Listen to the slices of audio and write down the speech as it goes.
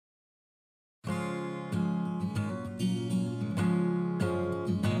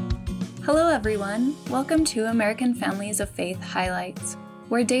Hello everyone, welcome to American Families of Faith Highlights,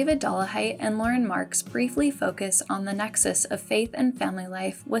 where David Dollahite and Lauren Marks briefly focus on the nexus of faith and family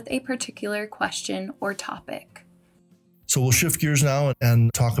life with a particular question or topic. So we'll shift gears now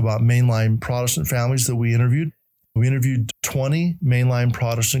and talk about Mainline Protestant families that we interviewed. We interviewed 20 Mainline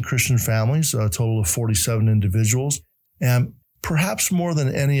Protestant Christian families, a total of 47 individuals, and perhaps more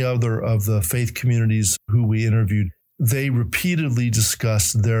than any other of the faith communities who we interviewed, they repeatedly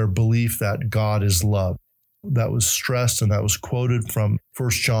discussed their belief that God is love. That was stressed and that was quoted from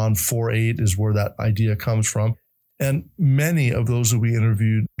 1 John 4:8 is where that idea comes from. And many of those that we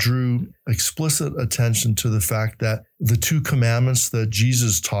interviewed drew explicit attention to the fact that the two commandments that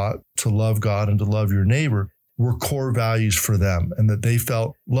Jesus taught, to love God and to love your neighbor, were core values for them, and that they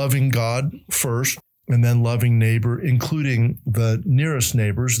felt loving God first and then loving neighbor, including the nearest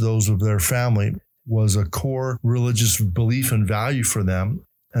neighbors, those of their family, was a core religious belief and value for them.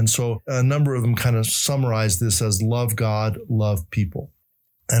 And so a number of them kind of summarized this as love God, love people.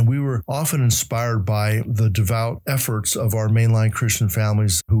 And we were often inspired by the devout efforts of our mainline Christian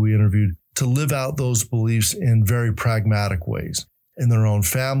families who we interviewed to live out those beliefs in very pragmatic ways in their own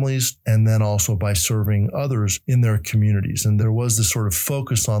families, and then also by serving others in their communities. And there was this sort of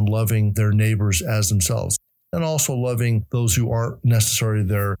focus on loving their neighbors as themselves, and also loving those who aren't necessarily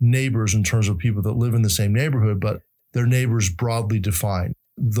their neighbors in terms of people that live in the same neighborhood, but their neighbors broadly defined,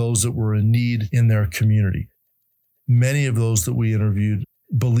 those that were in need in their community. Many of those that we interviewed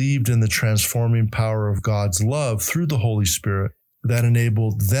believed in the transforming power of God's love through the Holy Spirit that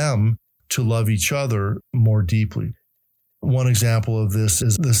enabled them to love each other more deeply. One example of this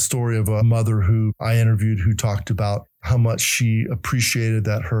is the story of a mother who I interviewed who talked about how much she appreciated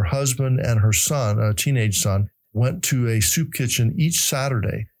that her husband and her son, a teenage son, went to a soup kitchen each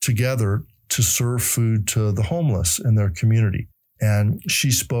Saturday together to serve food to the homeless in their community. And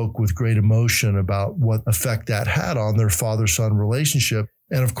she spoke with great emotion about what effect that had on their father-son relationship.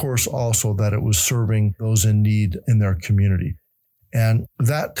 And of course, also that it was serving those in need in their community. And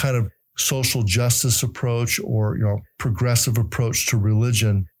that kind of social justice approach or, progressive approach to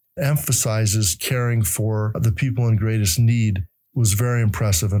religion emphasizes caring for the people in greatest need was very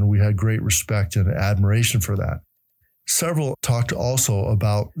impressive. And we had great respect and admiration for that. Several talked also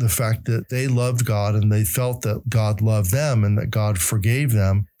about the fact that they loved God and they felt that God loved them and that God forgave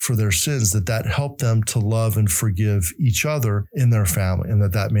them for their sins, that helped them to love and forgive each other in their family, and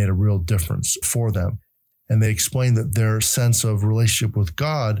that made a real difference for them. And they explained that their sense of relationship with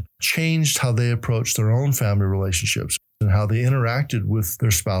God changed how they approached their own family relationships and how they interacted with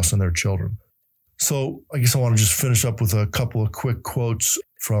their spouse and their children. So I guess I want to just finish up with a couple of quick quotes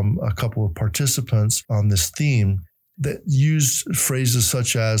from a couple of participants on this theme that used phrases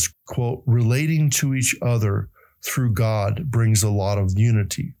such as, quote, relating to each other through God brings a lot of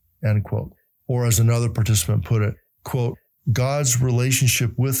unity, end quote. Or as another participant put it, quote, God's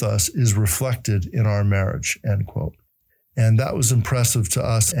relationship with us is reflected in our marriage, end quote. And that was impressive to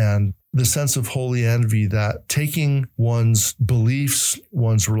us, and the sense of holy envy that taking one's beliefs,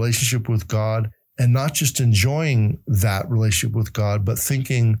 one's relationship with God, and not just enjoying that relationship with God, but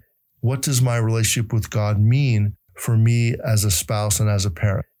thinking, what does my relationship with God mean for me as a spouse and as a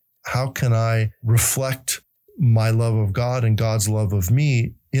parent? How can I reflect my love of God and God's love of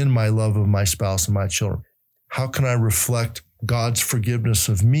me in my love of my spouse and my children? How can I reflect God's forgiveness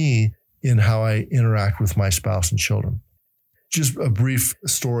of me in how I interact with my spouse and children? Just a brief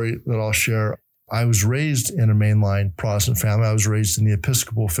story that I'll share. I was raised in a mainline Protestant family. I was raised in the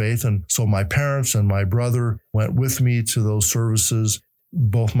Episcopal faith. And so my parents and my brother went with me to those services.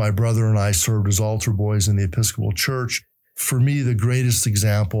 Both my brother and I served as altar boys in the Episcopal Church. For me, the greatest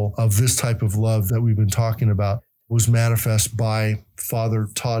example of this type of love that we've been talking about was manifest by Father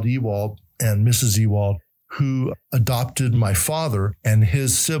Todd Ewald and Mrs. Ewald, who adopted my father and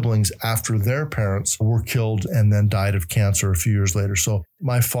his siblings after their parents were killed and then died of cancer a few years later. So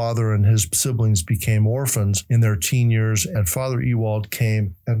my father and his siblings became orphans in their teen years, and Father Ewald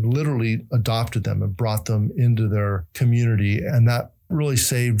came and literally adopted them and brought them into their community. And that really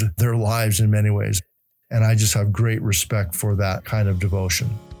saved their lives in many ways. And I just have great respect for that kind of devotion.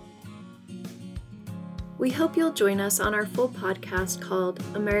 We hope you'll join us on our full podcast called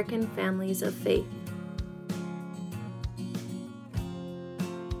American Families of Faith.